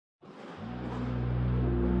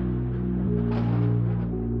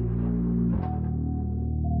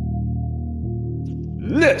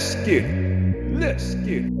Let's get it. Let's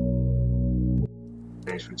get it.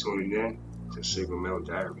 Thanks for tuning in to Single Male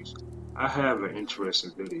Diaries. I have an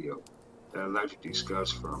interesting video that I'd like to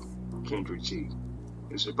discuss from Kendra T.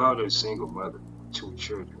 It's about a single mother, 2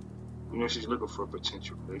 children. She's looking for a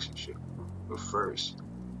potential relationship. But first,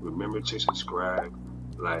 remember to subscribe,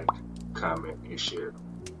 like, comment, and share.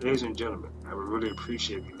 Ladies and gentlemen, I would really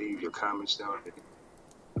appreciate if you leave your comments down in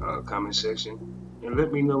the comment section and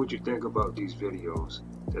let me know what you think about these videos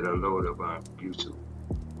that I load up on YouTube.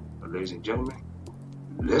 Ladies and gentlemen,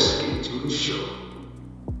 let's get to the show.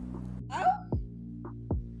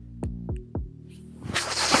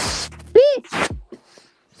 Bitch!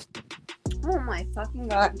 Oh my fucking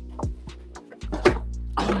god.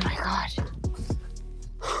 Oh my god.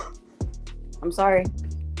 I'm sorry.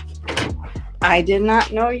 I did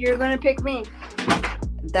not know you were gonna pick me.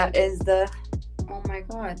 That is the... Oh my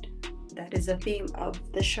god. That is the theme of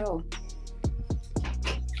the show.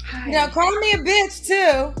 Hi. Now call me a bitch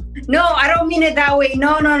too. No, I don't mean it that way.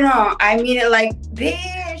 No. I mean it like,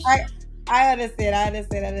 bitch. I understand.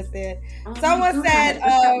 Oh Someone said,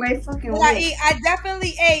 I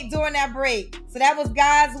definitely ate during that break. So that was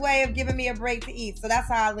God's way of giving me a break to eat. So that's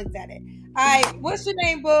how I looked at it. All right, what's your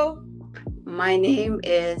name, boo? My name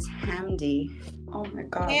is Hamdi. Oh my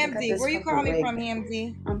god. Hamdi, where you calling me from,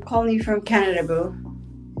 Hamdi? I'm calling you from Canada, boo.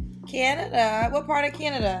 Canada? What part of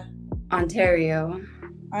Canada? Ontario.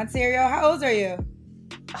 How old are you?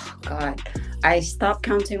 Oh god. I stopped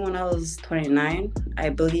counting when I was 29. I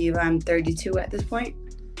believe I'm 32 at this point.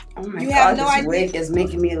 Oh my god, this wig is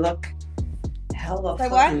making me look hella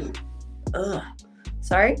fucking... What? Ugh.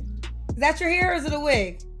 Sorry? Is that your hair or is it a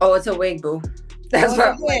wig? Oh, it's a wig, boo. That's what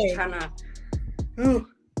I'm like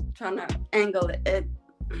trying to angle it.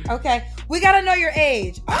 Okay. We gotta know your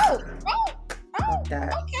age. Oh, Fuck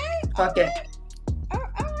that. Okay. Fuck it. All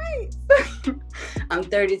right. I'm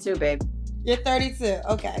 32, babe. You're 32.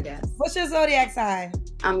 Okay. Yes. What's your zodiac sign?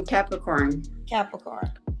 I'm Capricorn.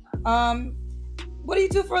 What do you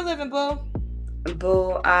do for a living, boo?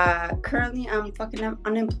 Boo, currently I'm fucking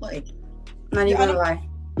unemployed. Not even gonna lie.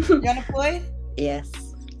 You unemployed? Yes.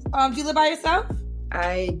 Do you live by yourself?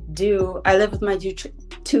 I do. I live with my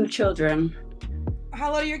 2 children.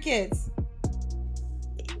 How old are your kids?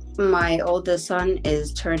 My oldest son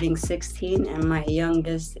is turning 16 and my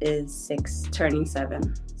youngest is 6, turning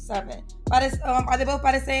 7. 7. Are they both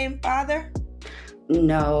by the same father?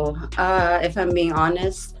 No. If I'm being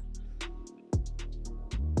honest,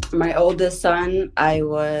 my oldest son, I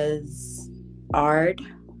was ARD,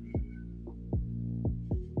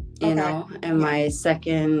 you know, and my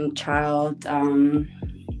second child,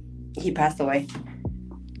 he passed away.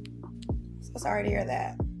 So sorry to hear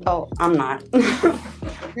that. Oh, I'm not.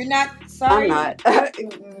 You're not sorry? I'm not.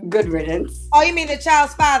 Good riddance. Oh, you mean the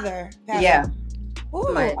child's father? Yeah.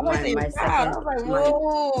 Ooh, my second. I was like,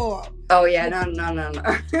 whoa. Oh, yeah, no.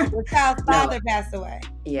 The child's father passed away.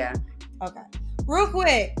 Yeah. Okay. Real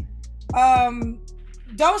quick,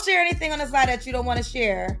 don't share anything on the slide that you don't want to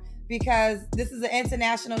share because this is an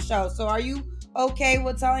international show. So are you okay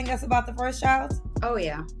with telling us about the first child? Oh,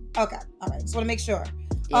 yeah. Okay. All right. Just want to make sure.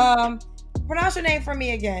 Yeah. Pronounce your name for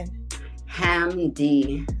me again.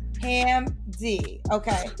 Hamdi. Hamdi.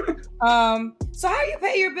 Okay. So how do you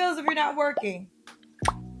pay your bills if you're not working?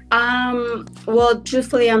 Well,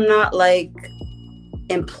 truthfully, I'm not like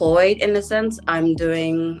employed in a sense. I'm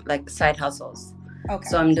doing like side hustles. Okay.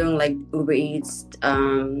 So I'm doing like Uber Eats,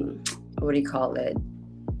 what do you call it?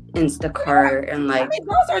 Instacart and like... I mean,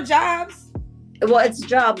 those are jobs. Well, it's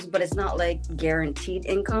jobs, but it's not like guaranteed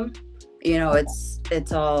income. You know,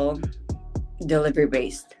 it's all delivery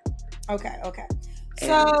based. Okay.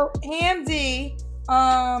 So Hamdi,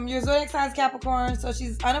 your zodiac sign is Capricorn, so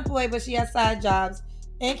she's unemployed, but she has side jobs.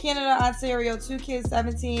 In Canada, Ontario, 2 kids,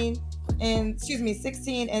 16 and 7.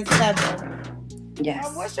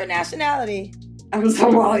 Yes. What's your nationality? I'm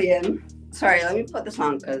Somalian. Sorry, let me put this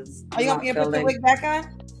on because... Are you going to put the wig back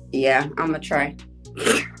on? Yeah, I'm going to try.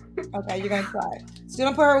 Okay, you're going to try. She's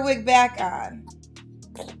going to put her wig back on.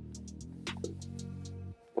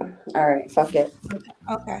 All right, fuck it.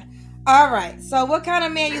 Okay. All right. So what kind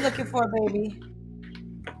of man you looking for, baby?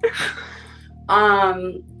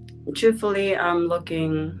 Truthfully, I'm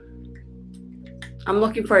looking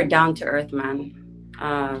for a down-to-earth man.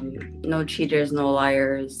 No cheaters, no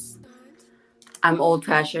liars. I'm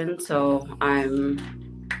old-fashioned, so I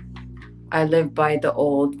live by the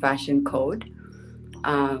old-fashioned code,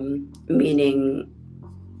 meaning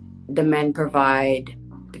the men provide,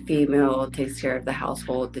 the female takes care of the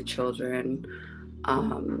household, the children.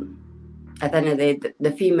 at the end of the day,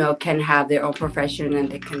 the female can have their own profession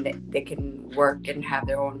and they can work and have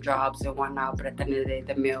their own jobs and whatnot. But at the end of the day,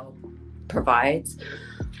 the male provides.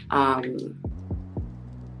 All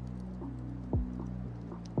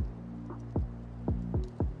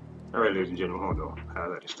right, ladies and gentlemen, hold on. I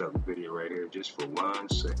like to stop the video right here just for 1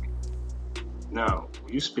 second. Now,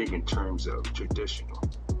 when you speak in terms of traditional,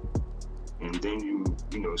 and then you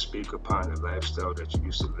speak upon the lifestyle that you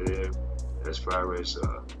used to live, as far as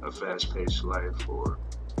a fast-paced life, or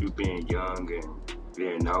you being young and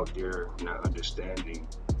being out there, not understanding,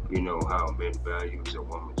 how men values a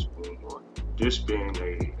woman's womb, or just being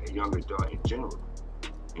a young adult in general.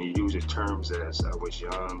 And you use the terms as I was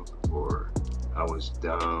young, or I was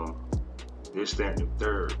dumb, this, that, and the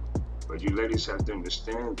third. But you ladies have to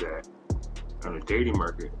understand that on the dating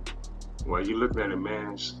market, while you're looking at a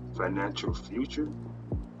man's financial future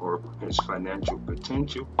or his financial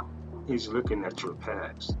potential, he's looking at your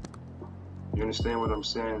past. You understand what I'm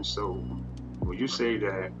saying? So when you say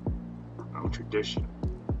that I'm traditional,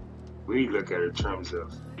 we look at it in terms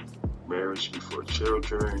of marriage before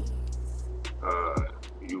children,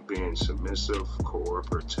 you being submissive,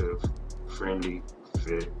 cooperative, friendly,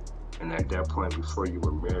 fit, and at that point before you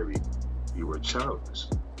were married, you were childless.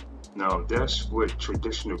 Now that's what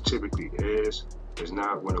traditional typically is. It's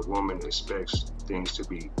not when a woman expects things to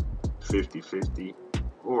be 50-50,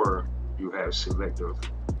 or you have selective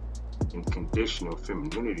and conditional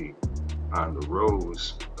femininity on the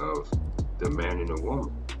roles of the man and the woman.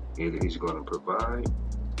 Either he's going to provide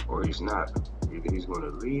or he's not. Either he's going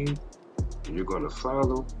to lead and you're going to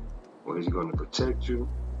follow, or he's going to protect you,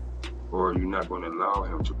 or you're not going to allow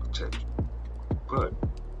him to protect you. But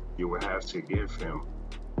you will have to give him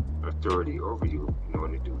authority over you in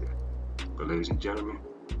order to do that. But ladies and gentlemen,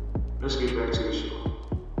 let's get back to the show.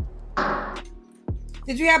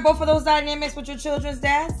 Did you have both of those dynamics with your children's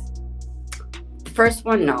dads? The first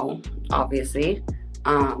one, no, obviously.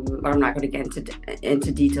 But I'm not going to get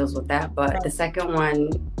into details with that. But right. The second one,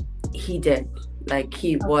 he did. Like,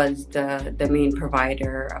 he was the main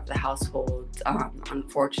provider of the household.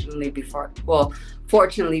 Fortunately before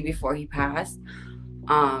he passed.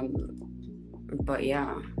 But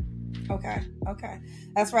yeah. Okay.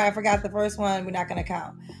 That's right. I forgot the first one. We're not going to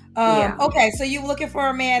count. Yeah. Okay. So you were looking for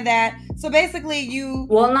a man that, so basically you.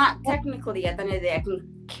 Well, not technically. At the end of the day,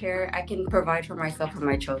 I can provide for myself and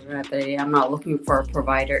my children. At the end of the day, I'm not looking for a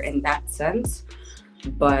provider in that sense.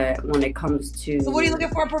 But when it comes to. So what are you looking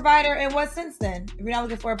for a provider in what sense then? If you're not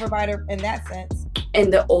looking for a provider in that sense. In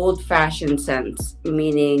the old fashioned sense,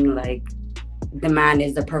 meaning like the man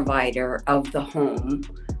is the provider of the home,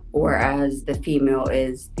 whereas the female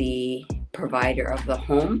is the provider of the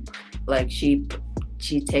home. Like she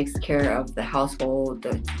takes care of the household,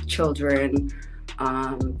 the children,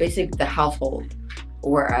 basically the household,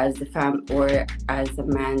 whereas the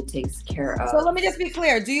man takes care of. So let me just be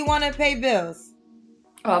clear. Do you want to pay bills?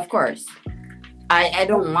 Oh, of course. I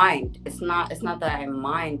don't mind. It's not that I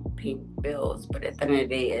mind paying bills, but at the end of the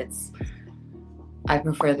day, I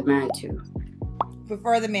prefer the man to.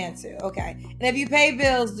 Prefer the man to. Okay. And if you pay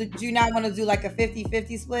bills, do you not want to do like a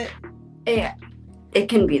 50-50 split? Yeah. It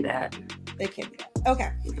can be that. It can be that.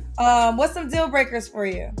 Okay. What's some deal breakers for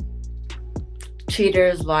you?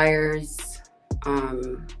 Cheaters, liars.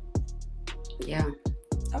 Yeah.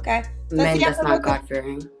 Okay. Man that's not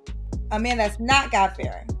God-fearing. A man that's not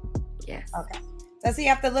God-fearing? Yes. Okay. Does he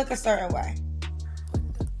have to look a certain way?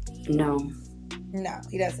 No. No,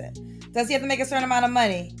 he doesn't. Does he have to make a certain amount of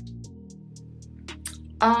money?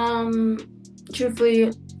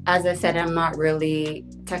 Truthfully, as I said, I'm not really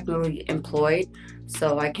technically employed,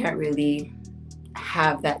 so I can't really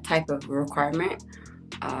have that type of requirement.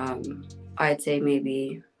 I'd say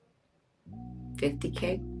maybe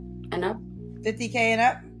 $50K and up. $50K and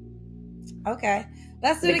up? Okay.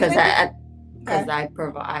 Let's do because I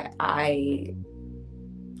provide, I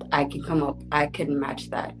can come up, I can match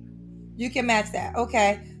that. You can match that.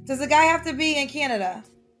 Okay. Does the guy have to be in Canada?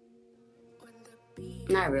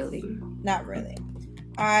 Not really. Not really.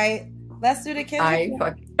 All right. Let's do the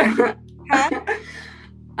Kendrick. Huh?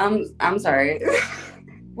 I'm sorry.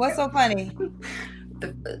 What's so funny?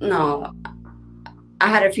 No. I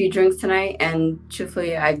had a few drinks tonight, and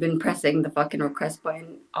truthfully, I've been pressing the fucking request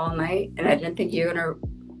button all night, and I didn't think you're gonna.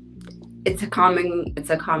 It's a common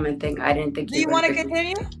thing. I didn't think. Do you want to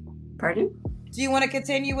continue? Pardon? Do you want to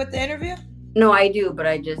continue with the interview? No, I do, but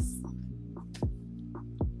I just.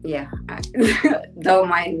 Yeah, don't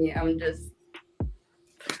mind me. I'm just.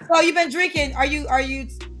 So you've been drinking. Are you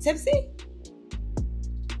tipsy?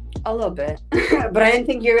 A little bit, but I didn't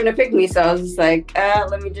think you were gonna pick me, so I was just like,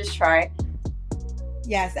 let me just try.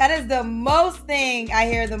 Yes, that is the most thing I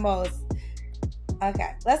hear the most.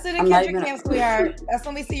 Okay. Let's do the I'm not Kendrick even- cam, sweetheart. That's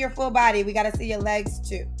when we see your full body. We got to see your legs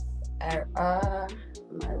too. My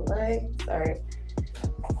legs. Sorry.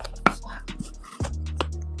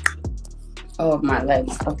 Oh, my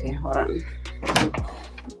legs. Okay, hold on.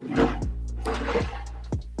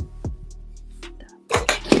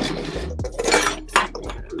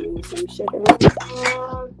 Some shit in my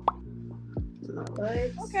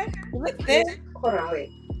legs. Okay. You look thin. Hold on, wait.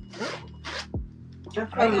 Oh, you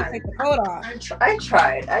gotta take the coat off. I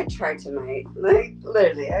tried tonight. Like,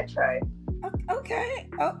 literally, I tried. Okay.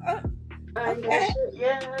 Okay. Okay.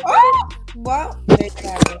 Yeah. Oh, well, there you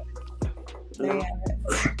have it. There you have it.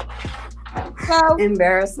 So,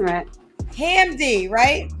 Embarrassment. Hamdi,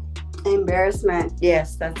 right? Embarrassment.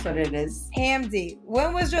 Yes, that's what it is. Hamdi.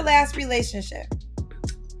 When was your last relationship?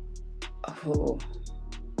 Oh,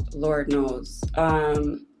 Lord knows.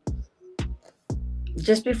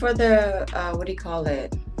 Just before the what do you call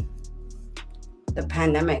it? The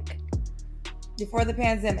pandemic. Before the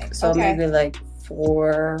pandemic. So okay. maybe like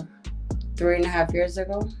 3.5 years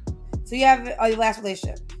ago. So you have your last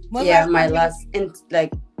relationship. When Yeah, last my time last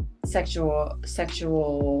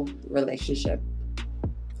sexual relationship.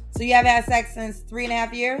 So you haven't had sex since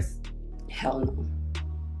 3.5 years? Hell no.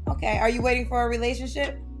 Okay. Are you waiting for a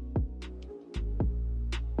relationship?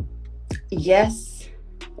 Yes.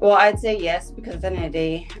 Well, I'd say yes, because at the end of the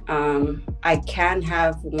day, I can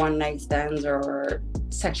have one night stands or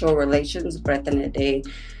sexual relations, but at the end of the day,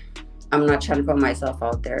 I'm not trying to put myself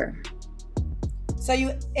out there. So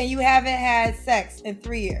you haven't had sex in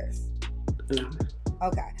 3 years? No.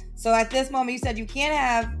 Okay. So at this moment, you said you can't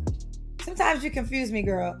have. Sometimes you confuse me,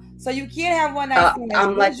 girl. So you can't have one night stand.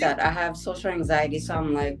 I'm like that. I have social anxiety, so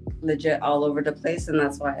I'm like legit all over the place, and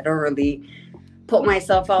that's why I don't really put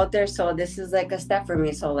myself out there. So this is like a step for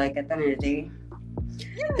me. So like at the end of the day,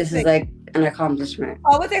 this is like an accomplishment.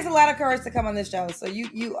 Oh, it takes a lot of courage to come on this show. So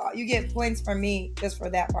you get points from me just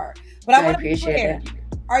for that part. But I want to be clear. It.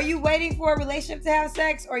 Are you waiting for a relationship to have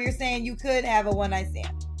sex, or you're saying you could have a one night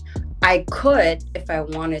stand? I could if I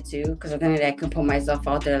wanted to, because at the end of the day, I can put myself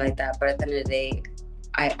out there like that. But at the end of the day,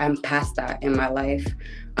 I'm past that in my life.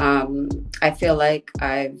 I feel like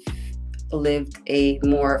I've lived a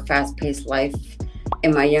more fast-paced life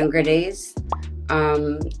in my younger days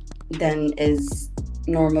than is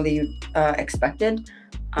normally expected.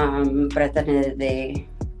 But at the end of the day,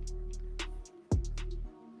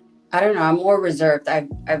 I don't know. I'm more reserved.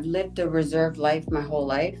 I've lived a reserved life my whole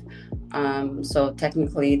life. So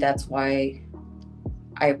technically that's why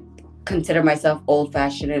I consider myself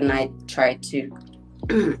old-fashioned, and I try to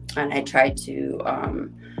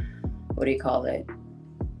what do you call it?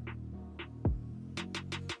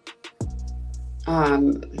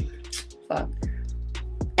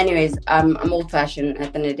 Anyways, I'm old-fashioned.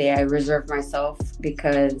 At the end of the day, I reserve myself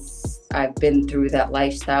because I've been through that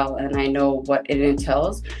lifestyle and I know what it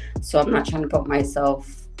entails. So I'm not trying to put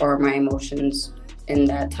myself or my emotions in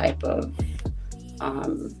that type of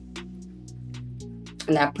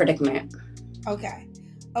in that predicament. Okay.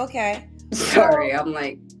 Sorry, I'm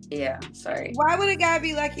like, yeah, sorry. Why would a guy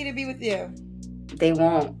be lucky to be with you? They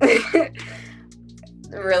won't.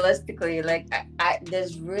 Realistically, like I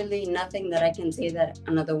there's really nothing that I can say that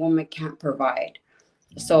another woman can't provide.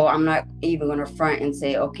 So I'm not even gonna front and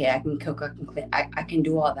say, okay, I can cook, I can clean, I can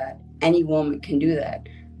do all that. Any woman can do that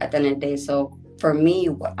at the end of the day. So for me,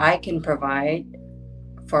 what I can provide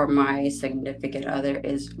for my significant other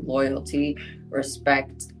is loyalty,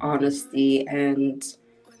 respect, honesty, and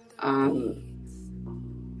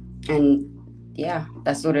yeah,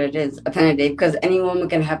 that's what it is at the end of the day. Because any woman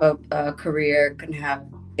can have a career,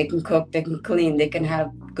 they can cook, they can clean, they can have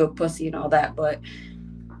good pussy and all that, but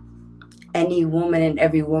any woman and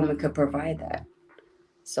every woman could provide that.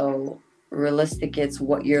 So realistic, it's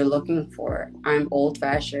what you're looking for. I'm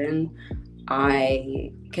old-fashioned.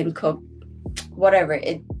 I can cook, whatever.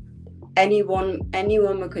 Any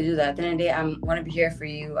woman could do that. At the end of the day, I'm going to be here for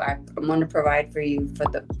you. I'm going to provide for you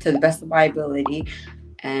to the best of my ability.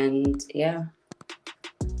 And yeah.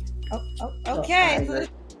 Okay.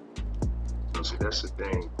 See, that's the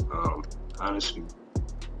thing. Honestly,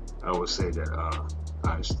 I would say that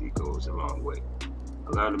honesty goes a long way.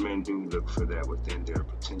 A lot of men do look for that within their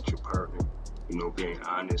potential partner. Being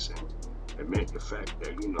honest and admit the fact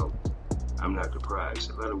that, I'm not the prize.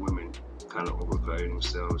 A lot of women kind of overvalue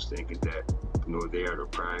themselves, thinking that, they are the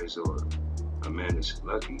prize, or a man is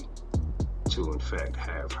lucky to, in fact,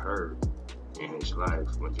 have her in his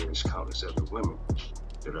life when there's countless other women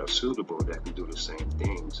that are suitable that can do the same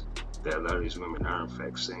things that a lot of these women are, in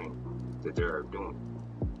fact, saying that they are doing.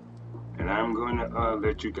 And I'm going to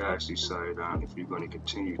let you guys decide on if you're going to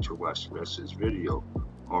continue to watch the rest of this video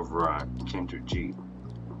over on Kendra G.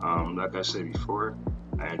 Like I said before,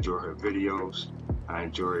 I enjoy her videos. I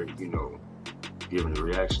enjoy, giving the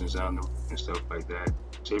reactions on them and stuff like that.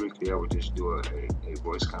 Typically, I would just do a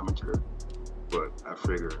voice commentary, but I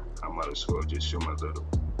figure I might as well just show my little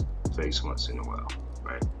face once in a while,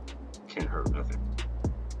 right? Can't hurt nothing,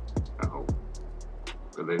 I hope.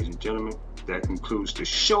 But ladies and gentlemen, that concludes the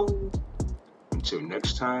show. Until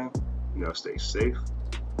next time, y'all stay safe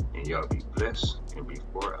and y'all be blessed. And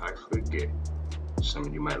before I forget, some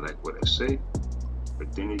of you might like what I say,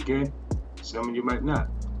 but then again, some of you might not.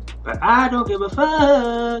 But I don't give a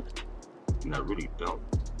fuck. And I really don't.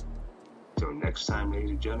 Till next time,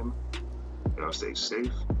 ladies and gentlemen, y'all stay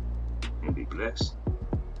safe and be blessed.